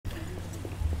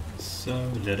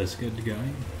So let us get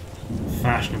going.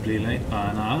 Fashionably late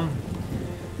by an hour,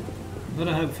 but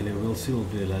hopefully we'll still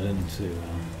be led into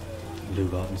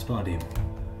Leuvaarden's party.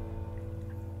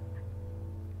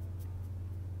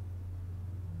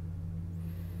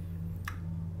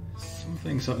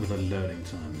 Something's up with the loading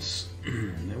times.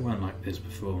 They weren't like this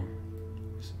before.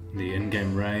 The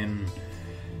in-game rain,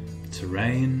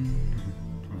 terrain,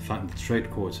 the fact that the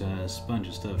trade quarter has a bunch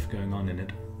of stuff going on in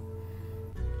it.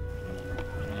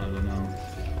 I don't know.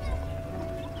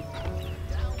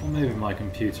 Or maybe my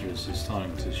computer is just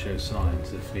starting to show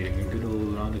signs of needing a good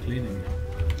old round of cleaning.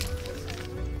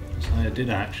 So I did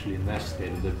actually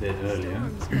investigate it a bit earlier,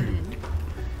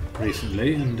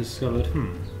 recently, and discovered,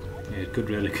 it could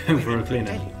really go for a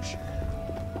cleaning.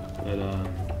 But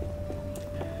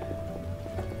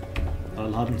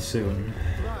that'll happen soon.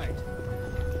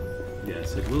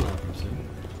 Yes, it will happen soon.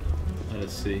 Let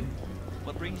us see.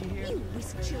 What brings you here?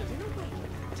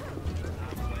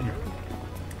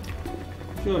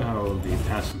 Sure how all the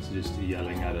peasants are just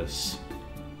yelling at us.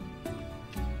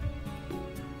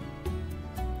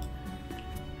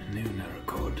 A new narrow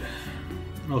code.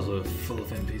 Also full of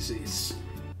NPCs.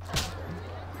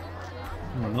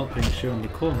 Well, not being shown the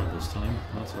corner this time,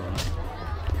 that's alright.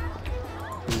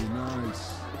 Be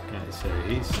nice. Okay, so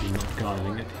he's not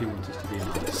guiling it, he wants us to be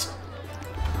nice.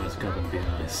 Let's go and be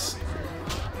nice.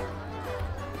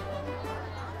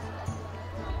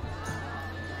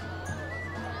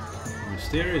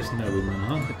 Mysterious nobleman,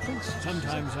 huh?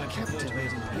 Sometimes I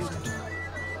captivated beauty.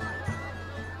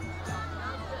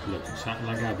 Look, sound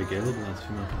like Abigail, but that's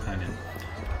for my companion.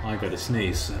 I got a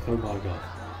sneeze. Oh my god.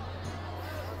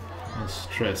 That's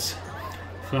stress.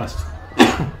 First.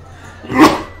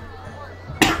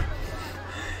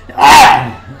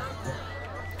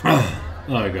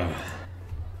 There we go.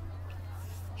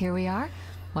 Here we are.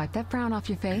 Wipe that frown off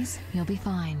your face. You'll be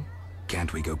fine.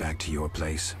 Can't we go back to your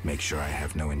place? Make sure I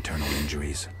have no internal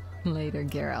injuries. Later,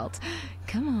 Geralt.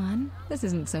 Come on. This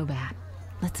isn't so bad.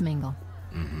 Let's mingle.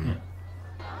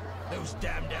 Those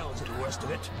damned elves are the worst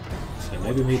of it. So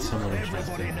maybe meet someone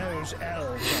Everybody interesting. knows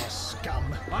elves are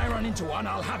scum. I run into one,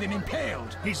 I'll have him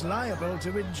impaled. He's liable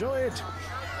to enjoy it.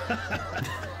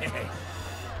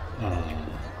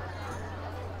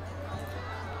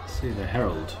 See, the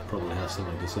Herald probably has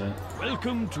something to say.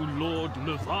 Welcome to Lord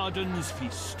Leuvaarden's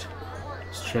feast.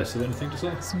 Stress, have anything to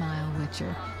say? Smile,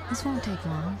 Witcher. This won't take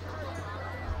long.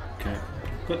 Okay.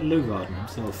 But Leuvaarden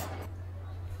himself.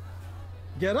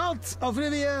 Geralt of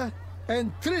Rivia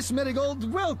and Triss Merigold,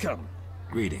 welcome.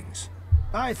 Greetings.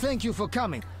 I thank you for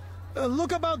coming.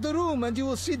 Look about the room and you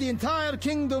will see the entire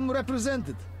kingdom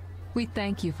represented. We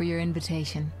thank you for your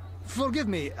invitation. Forgive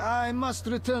me, I must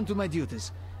return to my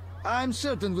duties. I'm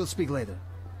certain we'll speak later.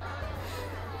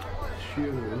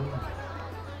 Sure we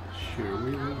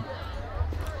will.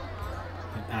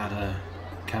 Add a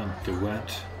Count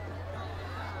Duet.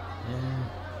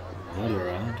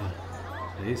 Leuvaarden.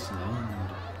 He's known.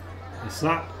 Is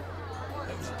that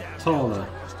taller?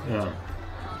 Yeah.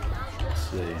 Let's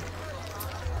see.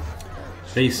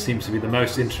 These seem to be the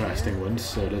most interesting ones,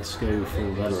 so let's go for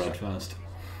Leuvaarden first.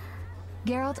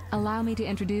 Geralt, allow me to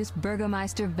introduce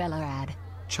Burgomeister Velerad.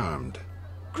 Charmed.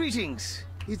 Greetings.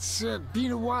 It's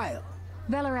been a while.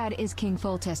 Velerad is King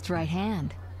Foltest's right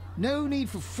hand. No need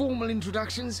for formal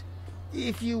introductions.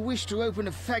 If you wish to open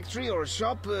a factory or a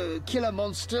shop, kill a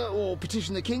monster, or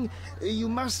petition the king, you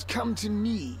must come to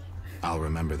me. I'll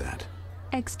remember that.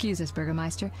 Excuse us,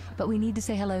 Burgomeister, but we need to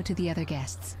say hello to the other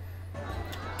guests.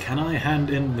 Can I hand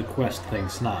in the quest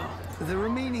things now? The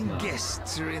remaining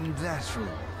guests are in that room.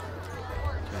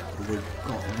 We've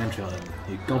got an entry on him.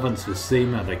 He governs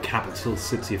Vizima, the capital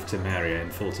city of Temeria, in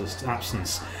Foltest's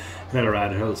absence.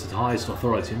 Velerad holds the highest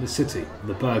authority in the city.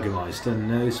 The Burgomeister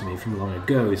knows me from long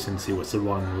ago, since he was the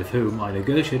one with whom I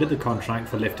negotiated the contract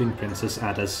for lifting Princess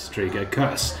Ada's Striga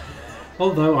curse.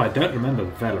 Although I don't remember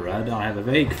Velerad, I have a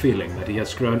vague feeling that he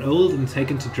has grown old and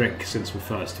taken to drink since we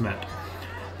first met.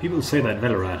 People say that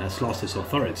Velerad has lost his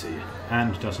authority,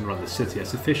 and doesn't run the city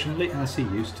as efficiently as he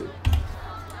used to.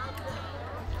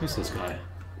 Who's this guy?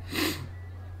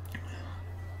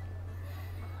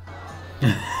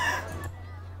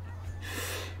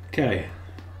 Okay.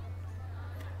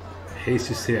 He's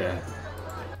just here.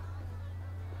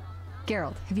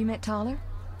 Geralt, have you met Taller?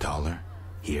 Taller?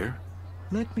 Here?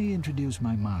 Let me introduce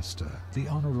my master, the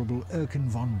Honorable Erkin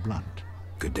von Blunt.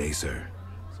 Good day, sir.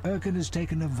 Erkin has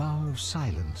taken a vow of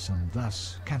silence and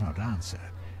thus cannot answer.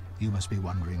 You must be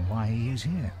wondering why he is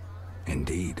here.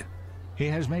 Indeed. He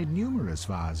has made numerous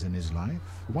vows in his life,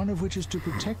 one of which is to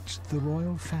protect the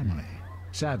royal family.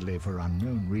 Sadly, for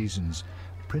unknown reasons,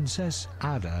 Princess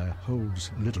Ada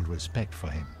holds little respect for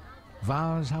him.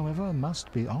 Vows, however,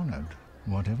 must be honored,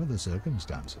 whatever the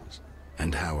circumstances.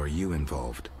 And how are you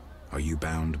involved? Are you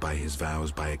bound by his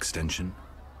vows by extension?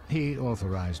 He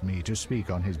authorized me to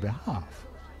speak on his behalf,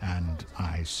 and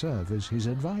I serve as his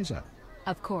advisor.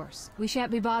 Of course. We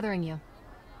shan't be bothering you.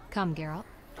 Come, Geralt.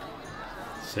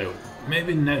 So,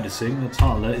 maybe noticing that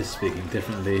Tyler is speaking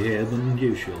differently here than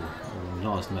usual, when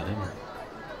last met him.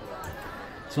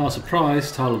 To our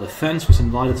surprise, Tyler the Fence was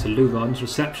invited to Leuvaarden's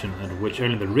reception, at which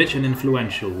only the rich and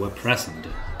influential were present.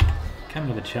 Can we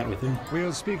have a chat with him?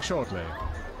 We'll speak shortly.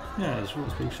 Yes, we'll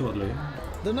speak shortly.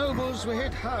 The nobles were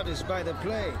hit hardest by the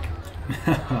plague.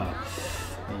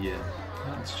 Yeah,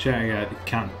 let's check out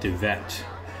Count de Vet.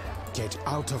 Get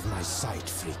out of my sight,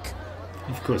 freak.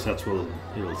 Of course, that's what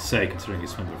he'll say, considering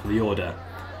he's member of the Order.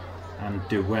 And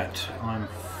de Vet, I'm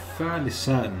fairly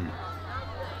certain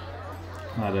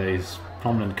that a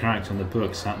prominent character in the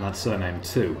books had that surname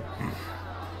too.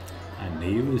 And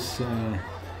he was an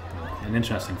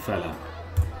interesting fella.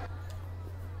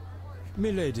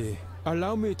 Milady,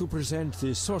 allow me to present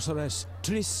the sorceress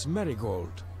Triss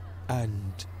Marigold,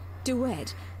 and...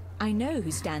 Duet, I know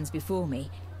who stands before me.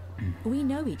 We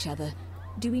know each other,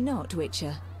 do we not,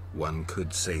 Witcher? One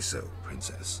could say so,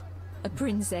 Princess. A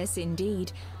princess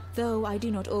indeed, though I do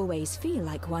not always feel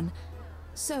like one.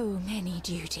 So many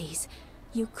duties.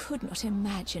 You could not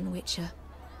imagine, Witcher.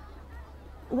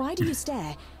 Why do you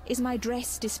stare? Is my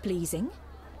dress displeasing?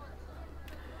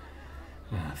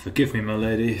 Forgive me, my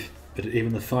lady, but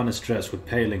even the finest dress would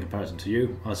pale in comparison to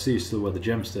you. I see you still wear the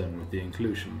gemstone with the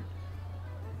inclusion.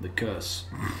 The curse.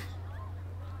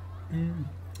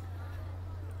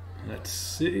 Let's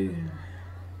see.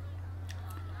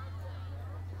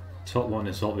 Top one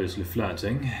is obviously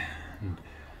flirting. And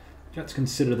let's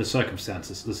consider the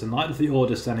circumstances. There's a Knight of the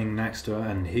Order standing next to her,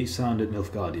 and he sounded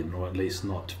Nilfgaardian, or at least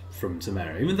not from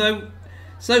Temeria. Even though,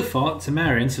 so far,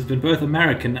 Temerians have been both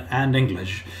American and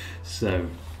English. So,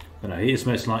 but no, he is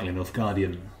most likely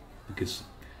Nilfgaardian, because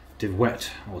de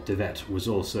Vet, or de Vet, was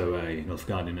also a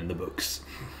Nilfgaardian in the books.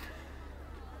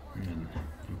 And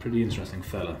a pretty interesting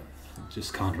fella.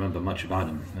 Just can't remember much about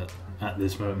him at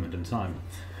this moment in time.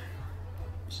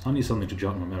 I need something to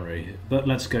jog my memory, but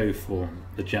let's go for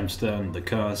the gemstone, the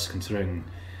curse, considering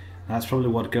that's probably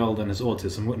what Geralt and his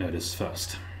autism would notice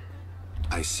first.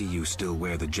 I see you still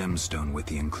wear the gemstone with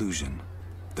the inclusion.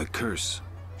 The curse.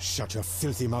 Shut your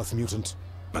filthy mouth, mutant.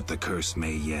 But the curse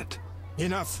may yet.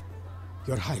 Enough!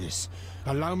 Your Highness,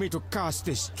 allow me to cast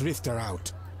this drifter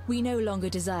out. We no longer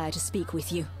desire to speak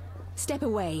with you. Step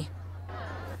away.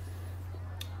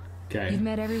 Okay. You've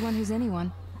met everyone who's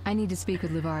anyone. I need to speak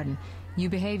with Leuvaarden. You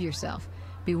behave yourself.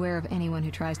 Beware of anyone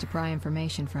who tries to pry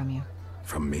information from you.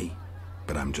 From me?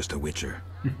 But I'm just a witcher.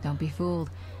 Don't be fooled.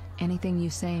 Anything you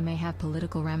say may have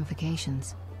political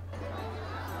ramifications.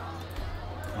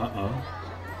 Uh-oh.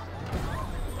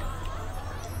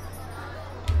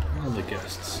 All the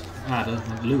guests. Ada,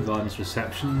 at Leuvaarden's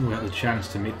reception, we had the chance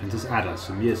to meet Princess Ada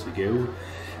some years ago.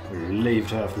 We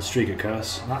relieved her of the Streaker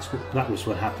curse. That was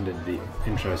what happened in the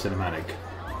intro cinematic.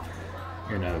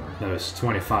 You know, that was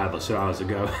 25 or so hours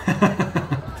ago.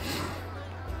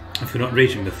 If we're not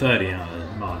reaching the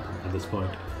 30-hour mark at this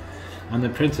point. And the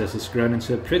princess has grown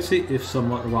into a pretty, if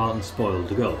somewhat wild and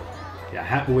spoiled girl. Yeah,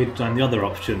 had we done the other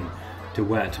option, de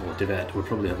Vet or de Vet, would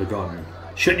probably have gone,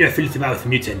 "Shut your filthy mouth,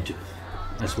 mutant!"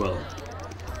 as well.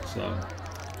 So,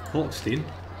 Hawkstein.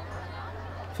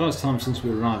 First time since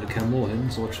we arrived at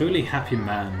Camorhin, saw a truly happy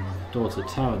man. Daughter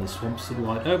tower in the swamp stood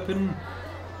wide open.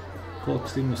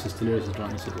 Hawkstein was as delirious as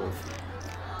drunk as a dwarf.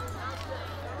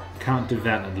 Count de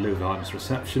Vet at Leuvaarden's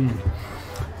reception.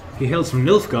 He hails from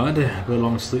Nilfgaard,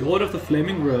 belongs to the Order of the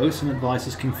Flaming Rose, and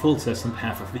advises King Foltest on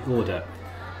behalf of the Order.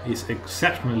 He is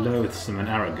exceptionally loathsome and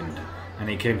arrogant, and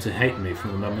he came to hate me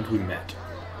from the moment we met.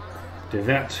 De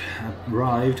Vet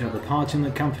arrived at the party in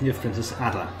the company of Princess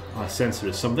Ada. I sense there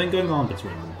is something going on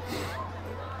between them.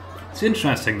 It's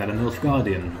interesting that a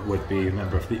Nilfgaardian would be a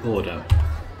member of the Order.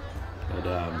 But,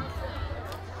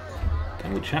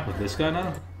 can we chat with this guy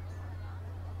now?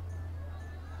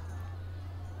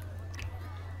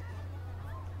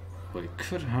 We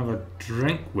could have a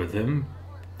drink with him,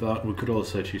 but we could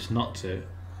also choose not to.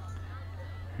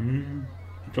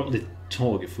 He'd probably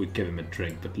talk if we give him a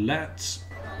drink, but let's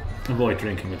avoid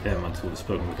drinking with him until we've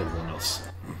spoken with everyone else.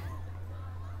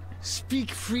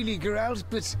 Speak freely, Geralt,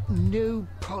 but no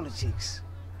politics.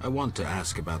 I want to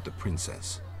ask about the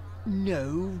princess.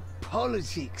 No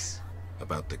politics.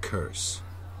 About the curse.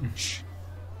 Shh.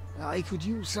 I could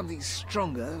use something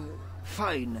stronger.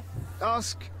 Fine.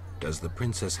 Ask. Does the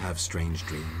princess have strange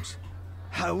dreams?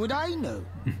 How would I know?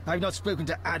 I've not spoken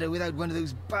to Ada without one of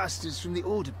those bastards from the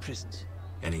Order prisons.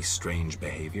 Any strange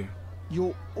behavior?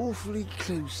 You're awfully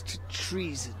close to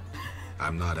treason.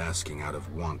 I'm not asking out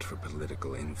of want for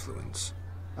political influence.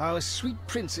 Our sweet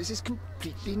princess is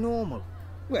completely normal.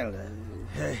 Well,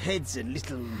 her head's a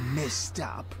little messed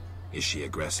up. Is she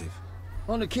aggressive?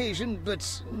 On occasion,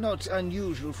 but not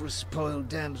unusual for a spoiled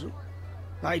damsel.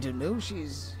 I don't know,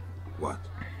 she's... What?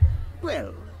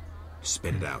 Well...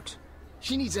 Spit it out.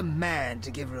 She needs a man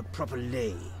to give her a proper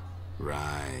lay.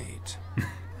 Right.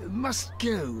 Must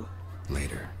go.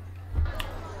 Later.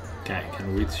 Okay,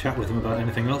 can we chat with him about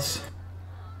anything else?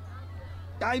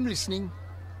 I'm listening.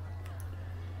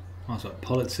 Also,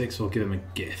 politics or give him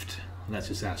a gift? Let's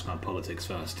just ask about politics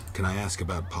first. Can I ask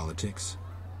about politics?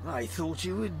 I thought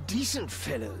you were a decent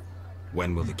fellow.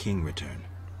 When will the king return?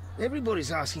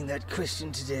 Everybody's asking that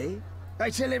question today. I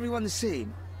tell everyone the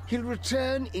same. He'll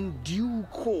return in due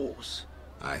course.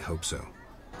 I hope so.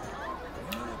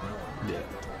 Yeah.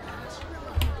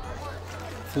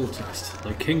 Full text.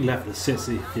 The king left the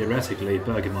city. Theoretically,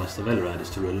 Burgomaster Leuvaarden is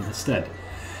to rule in his stead.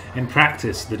 In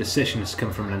practice, the decisions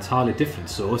come from an entirely different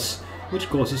source, which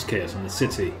causes chaos in the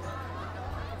city.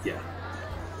 Yeah.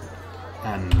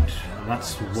 And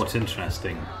that's what's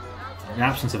interesting. The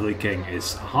absence of the king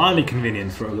is highly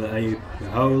convenient for a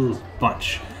whole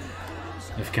bunch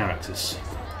of characters.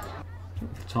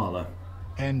 Tala.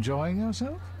 Enjoying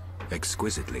yourself?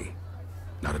 Exquisitely.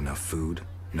 Not enough food,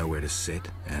 nowhere to sit,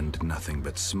 and nothing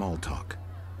but small talk.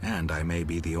 And I may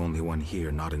be the only one here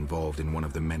not involved in one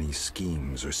of the many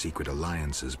schemes or secret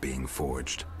alliances being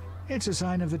forged. It's a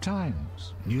sign of the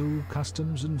times. New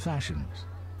customs and fashions.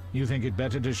 You think it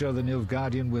better to show the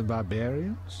Nilfgaardian we're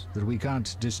barbarians? That we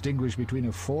can't distinguish between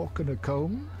a fork and a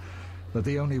comb? That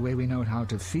the only way we know how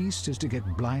to feast is to get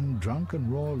blind drunk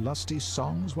and roar lusty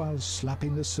songs while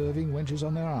slapping the serving wenches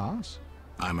on their arse?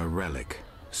 I'm a relic.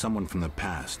 Someone from the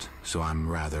past, so I'm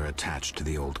rather attached to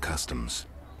the old customs.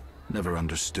 Never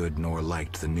understood nor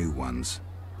liked the new ones.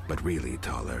 But really,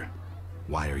 Taller,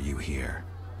 why are you here?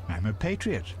 I'm a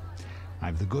patriot.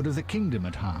 I've the good of the kingdom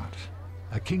at heart.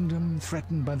 A kingdom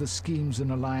threatened by the schemes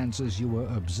and alliances you were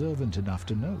observant enough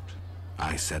to note.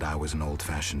 I said I was an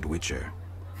old-fashioned witcher.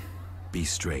 Be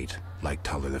straight, like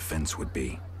Taller the Fence would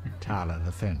be. Taller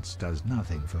the Fence does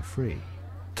nothing for free.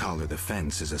 Taller the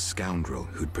Fence is a scoundrel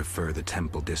who'd prefer the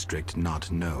Temple District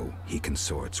not know he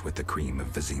consorts with the cream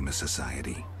of Vizima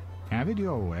society. Have it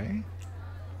your way.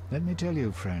 Let me tell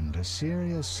you, friend, a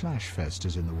serious slashfest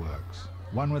is in the works.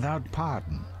 One without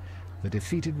pardon. The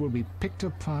defeated will be picked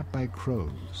apart by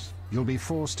crows. You'll be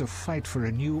forced to fight for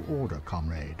a new order,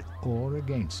 comrade, or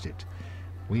against it.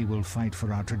 We will fight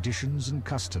for our traditions and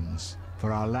customs,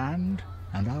 for our land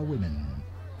and our women.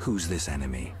 Who's this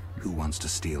enemy? Who wants to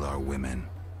steal our women?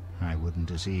 I wouldn't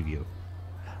deceive you.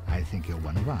 I think you're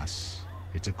one of us.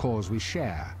 It's a cause we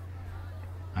share.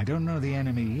 I don't know the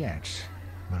enemy yet,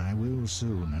 but I will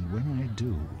soon, and when I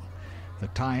do, the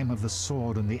time of the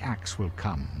sword and the axe will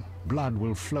come. Blood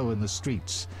will flow in the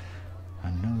streets.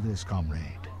 And know this,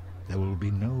 comrade, there will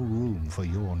be no room for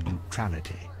your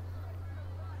neutrality.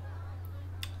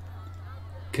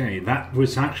 Okay, that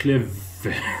was actually a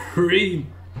very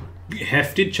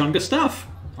hefty chunk of stuff.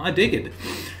 I dig it.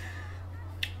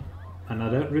 And I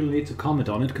don't really need to comment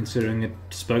on it, considering it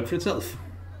spoke for itself.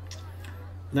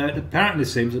 Now, it apparently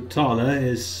seems that Tala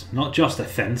is not just a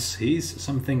fence, he's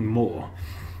something more.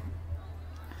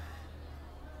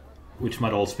 Which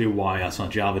might also be why Asar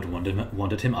Javid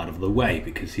wanted him out of the way,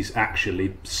 because he's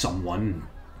actually someone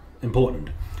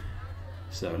important.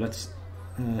 So let's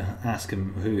ask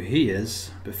him who he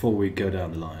is before we go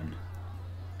down the line.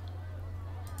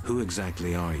 Who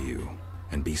exactly are you?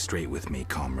 And be straight with me,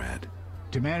 comrade.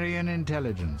 Temerian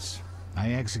intelligence.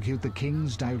 I execute the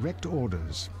king's direct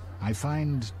orders. I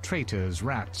find traitors,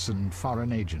 rats, and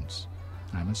foreign agents.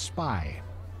 I'm a spy.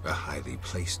 A highly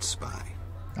placed spy.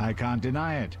 I can't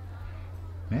deny it.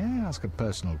 May I ask a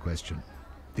personal question?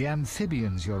 The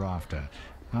amphibians you're after,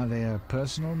 are they a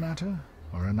personal matter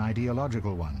or an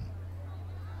ideological one?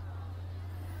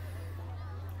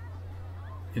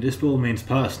 It is by all means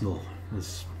personal.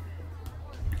 But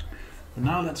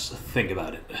now let's think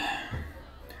about it.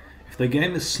 If the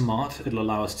game is smart, it'll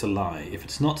allow us to lie. If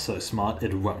it's not so smart,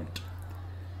 it won't.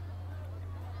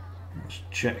 Let's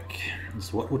check.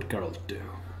 So what would Geralt do?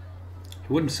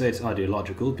 He wouldn't say it's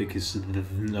ideological, because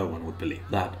no one would believe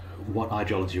that. What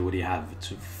ideology would he have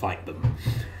to fight them?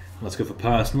 Let's go for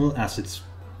personal, as it's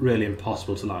really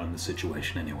impossible to lie in this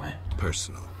situation anyway.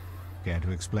 Personal. Care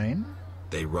to explain?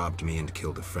 They robbed me and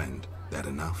killed a friend. That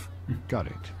enough? Got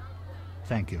it.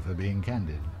 Thank you for being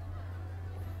candid.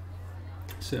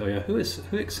 So yeah, who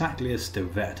exactly is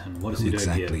Devet, and what is he doing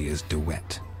here? Who exactly is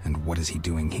Devet, and what is he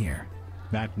doing here?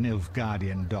 That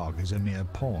Nilfgaardian dog is a mere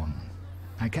pawn.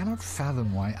 I cannot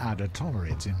fathom why Ada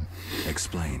tolerates him.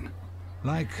 Explain.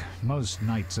 Like most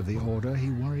knights of the Order,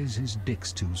 he worries his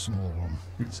dick's too small,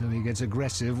 so he gets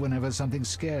aggressive whenever something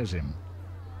scares him.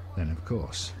 Then, of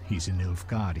course, he's an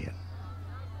Leuvaarden.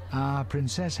 Our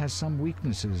princess has some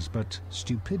weaknesses, but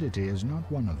stupidity is not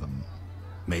one of them.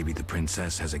 Maybe the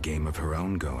princess has a game of her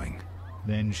own going.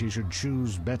 Then she should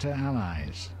choose better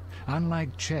allies.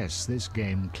 Unlike chess, this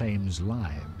game claims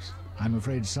lives. I'm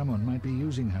afraid someone might be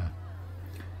using her.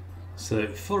 So,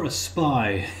 for a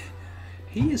spy,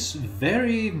 he is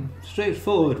very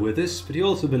straightforward with this, but he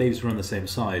also believes we're on the same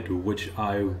side, which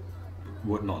I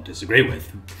would not disagree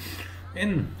with.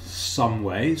 In some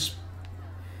ways.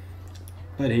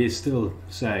 But he is still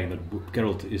saying that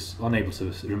Geralt is unable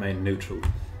to remain neutral.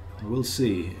 We'll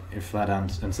see if that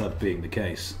ends up being the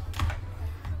case.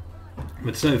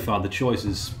 But so far the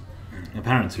choices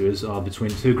apparent to us are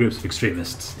between two groups of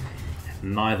extremists.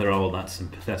 Neither are all that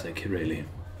sympathetic, really.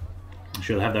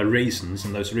 She'll have their reasons,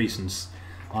 and those reasons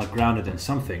are grounded in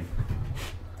something.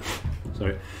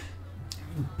 Sorry.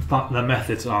 But their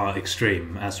methods are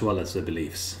extreme, as well as their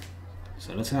beliefs.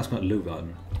 So let's ask about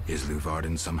Leuvaarden. Is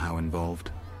Leuvaarden somehow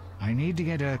involved? I need to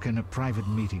get Erkin a private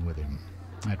meeting with him.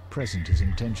 At present, his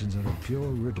intentions are a pure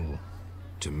riddle.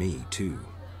 To me, too.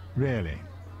 Really?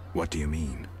 What do you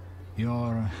mean?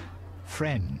 Your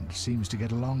friend seems to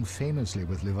get along famously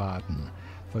with Leuvaarden.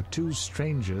 For two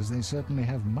strangers, they certainly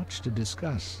have much to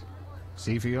discuss.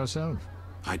 See for yourself.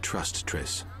 I trust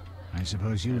Triss. I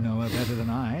suppose you know her better than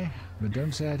I, but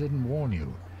don't say I didn't warn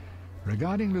you.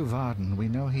 Regarding Leuvaarden, we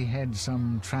know he heads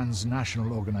some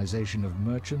transnational organization of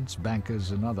merchants,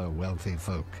 bankers, and other wealthy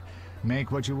folk.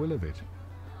 Make what you will of it.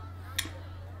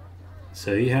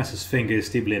 So he has his fingers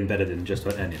deeply embedded in just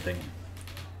about anything.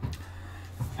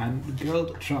 And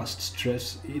Geralt trusts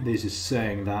Triss. This is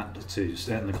saying that to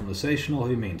end the conversation, or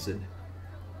he means it.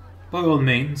 By all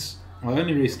means, my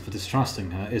only reason for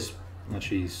distrusting her is that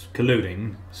she's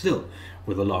colluding, still,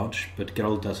 with the Lodge, but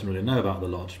Geralt doesn't really know about the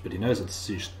Lodge, but he knows that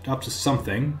she's up to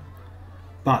something,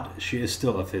 but she is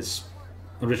still of his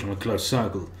original close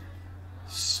circle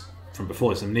from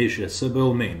before his amnesia, so by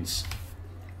all means,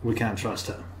 we can trust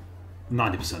her.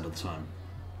 90% of the time.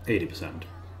 80%.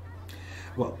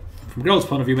 Well, from Geralt's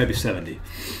point of view, maybe 70.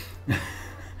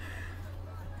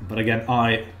 But again,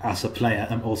 I, as a player,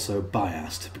 am also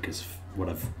biased because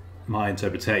of my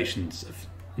interpretations of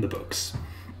the books.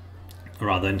 Or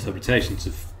rather, interpretations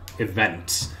of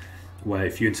events, where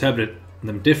if you interpret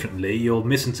them differently, you're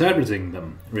misinterpreting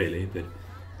them, really. But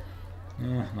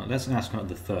no, let's ask about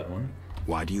the third one.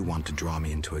 Why do you want to draw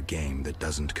me into a game that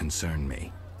doesn't concern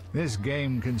me? This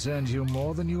game concerns you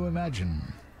more than you imagine.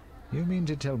 You mean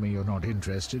to tell me you're not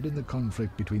interested in the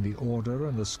conflict between the Order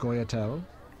and the Scoia'tael?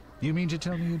 You mean to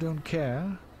tell me you don't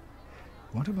care?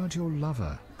 What about your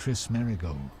lover, Triss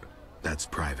Merigold? That's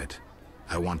private.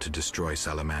 I want to destroy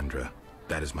Salamandra.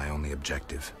 That is my only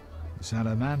objective.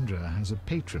 Salamandra has a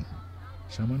patron.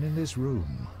 Someone in this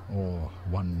room, or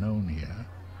one known here.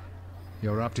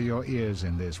 You're up to your ears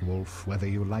in this, Wolf, whether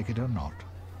you like it or not.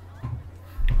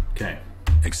 Okay.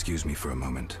 Excuse me for a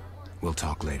moment. We'll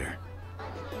talk later.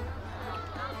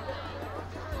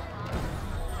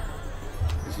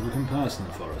 This is looking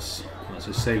personal for us. Let's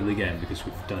just save the game because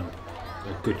we've done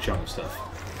a good chunk of stuff.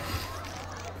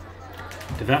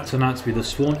 Devat turned out to be the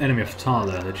sworn enemy of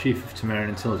Thaler, the chief of Temerian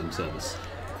intelligence service.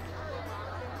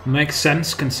 Makes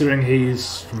sense considering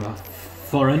he's from a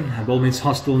foreign and by all means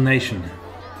hostile nation.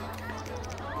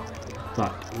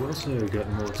 But we also got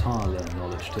more Thaler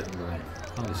knowledge, didn't we?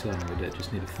 I certainly did,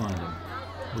 just need to find him.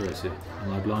 Where is he?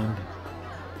 Am I blind?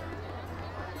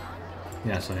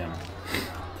 Yes, I am.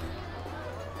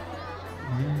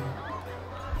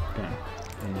 Okay.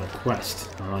 And our quest,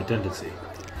 our identity.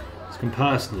 It's been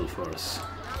personal for us.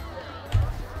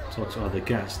 Talk to other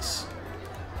guests.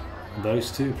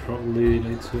 Those two probably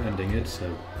lead to ending it, so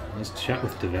let's chat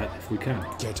with Devet if we can.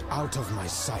 Get out of my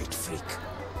sight, freak.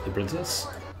 The princess?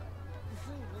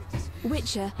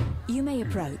 Witcher, you may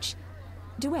approach.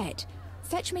 Duet,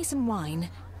 fetch me some wine.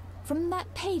 From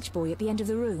that page boy at the end of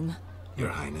the room. Your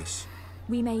Highness.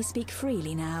 We may speak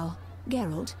freely now.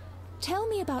 Geralt, tell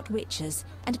me about witchers,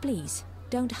 and please,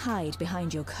 don't hide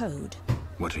behind your code.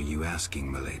 What are you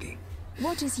asking, milady?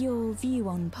 What is your view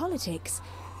on politics?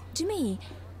 To me,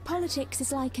 politics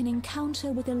is like an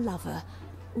encounter with a lover.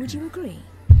 Would you agree?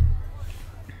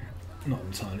 Not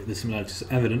entirely. The similarities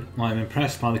are evident. I am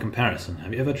impressed by the comparison.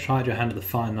 Have you ever tried your hand at the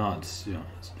fine arts?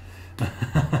 Yes.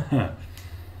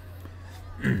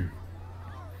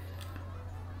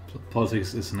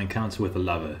 Politics is an encounter with a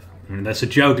lover. I mean, there's a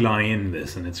joke line in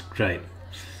this, and it's great.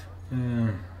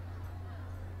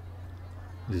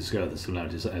 The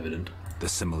similarities are evident. The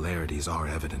similarities are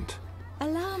evident.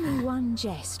 Allow me one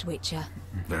jest, Witcher.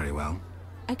 Very well.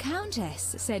 A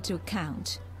countess said to a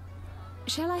count,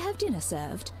 "Shall I have dinner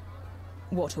served?"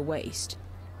 What a waste.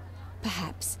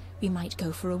 Perhaps we might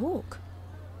go for a walk.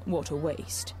 What a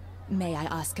waste. May I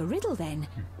ask a riddle then?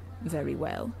 Very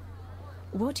well.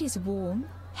 What is warm,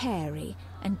 hairy,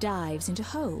 and dives into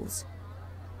holes?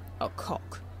 A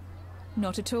cock.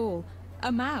 Not at all.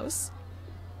 A mouse.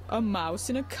 A mouse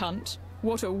in a cunt.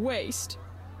 What a waste.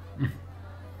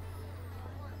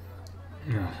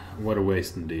 What a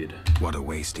waste indeed. What a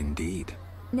waste indeed.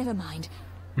 Never mind.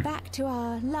 Back to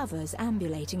our lovers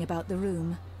ambulating about the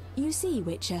room. You see,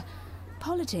 Witcher,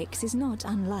 politics is not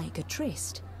unlike a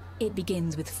tryst. It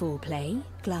begins with foreplay,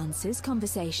 glances,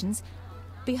 conversations.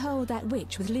 Behold that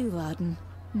witch with Leuvaarden.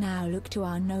 Now look to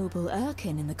our noble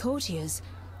Erkin and the courtiers.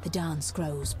 The dance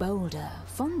grows bolder,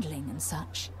 fondling and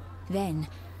such. Then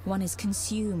one is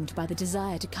consumed by the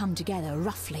desire to come together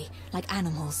roughly, like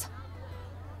animals.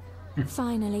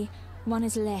 Finally, one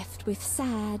is left with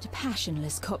sad,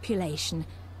 passionless copulation.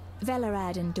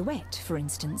 Leuvaarden duet, for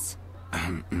instance.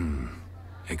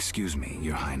 Excuse me,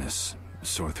 Your Highness.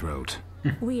 Sore throat.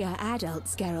 We are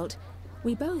adults, Geralt.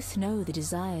 We both know the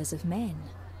desires of men.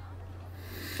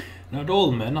 Not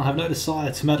all men. I have no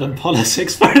desire to meddle in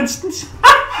politics, for instance.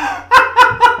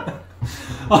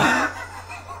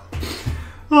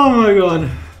 Oh my god.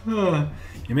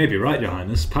 You may be right, Your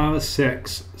Highness. Power,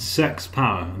 sex,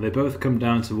 power. They both come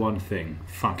down to one thing.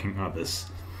 Fucking others.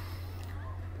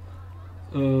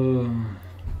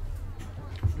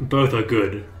 Both are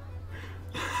good.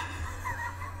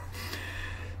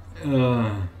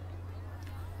 The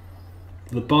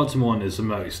bottom one is the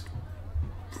most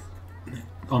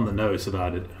on the nose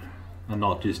about it, and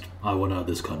not just, I want to have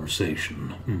this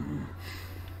conversation.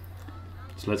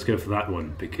 So let's go for that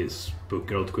one, because Book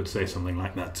Geralt could say something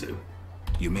like that too.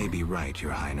 You may be right,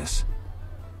 Your Highness.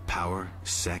 Power,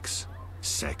 sex,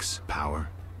 power,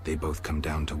 they both come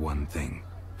down to one thing.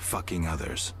 Fucking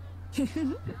others.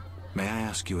 May I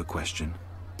ask you a question?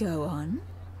 Go on.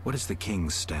 What is the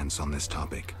king's stance on this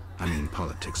topic? I mean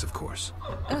politics, of course.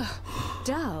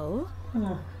 Dull?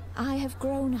 I have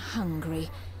grown hungry,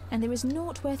 and there is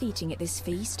naught worth eating at this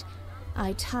feast.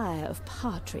 I tire of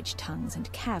partridge tongues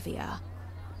and caviar.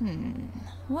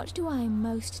 What do I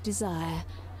most desire?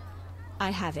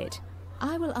 I have it.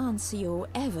 I will answer your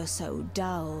ever so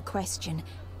dull question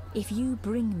if you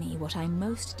bring me what I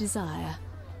most desire.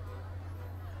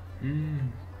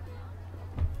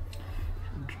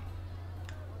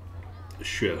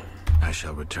 Sure. I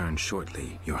shall return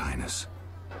shortly, Your Highness.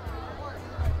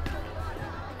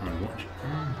 And watch.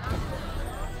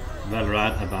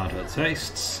 Leuvaarden about her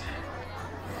tastes.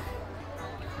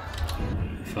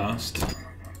 First,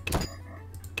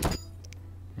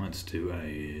 let's do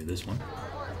this one.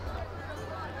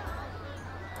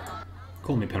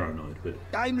 Call me paranoid, but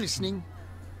I'm listening.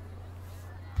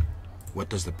 What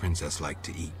does the princess like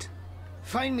to eat?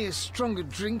 Find me a stronger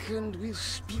drink and we'll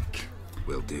speak.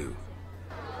 Will do.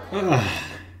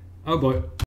 oh boy.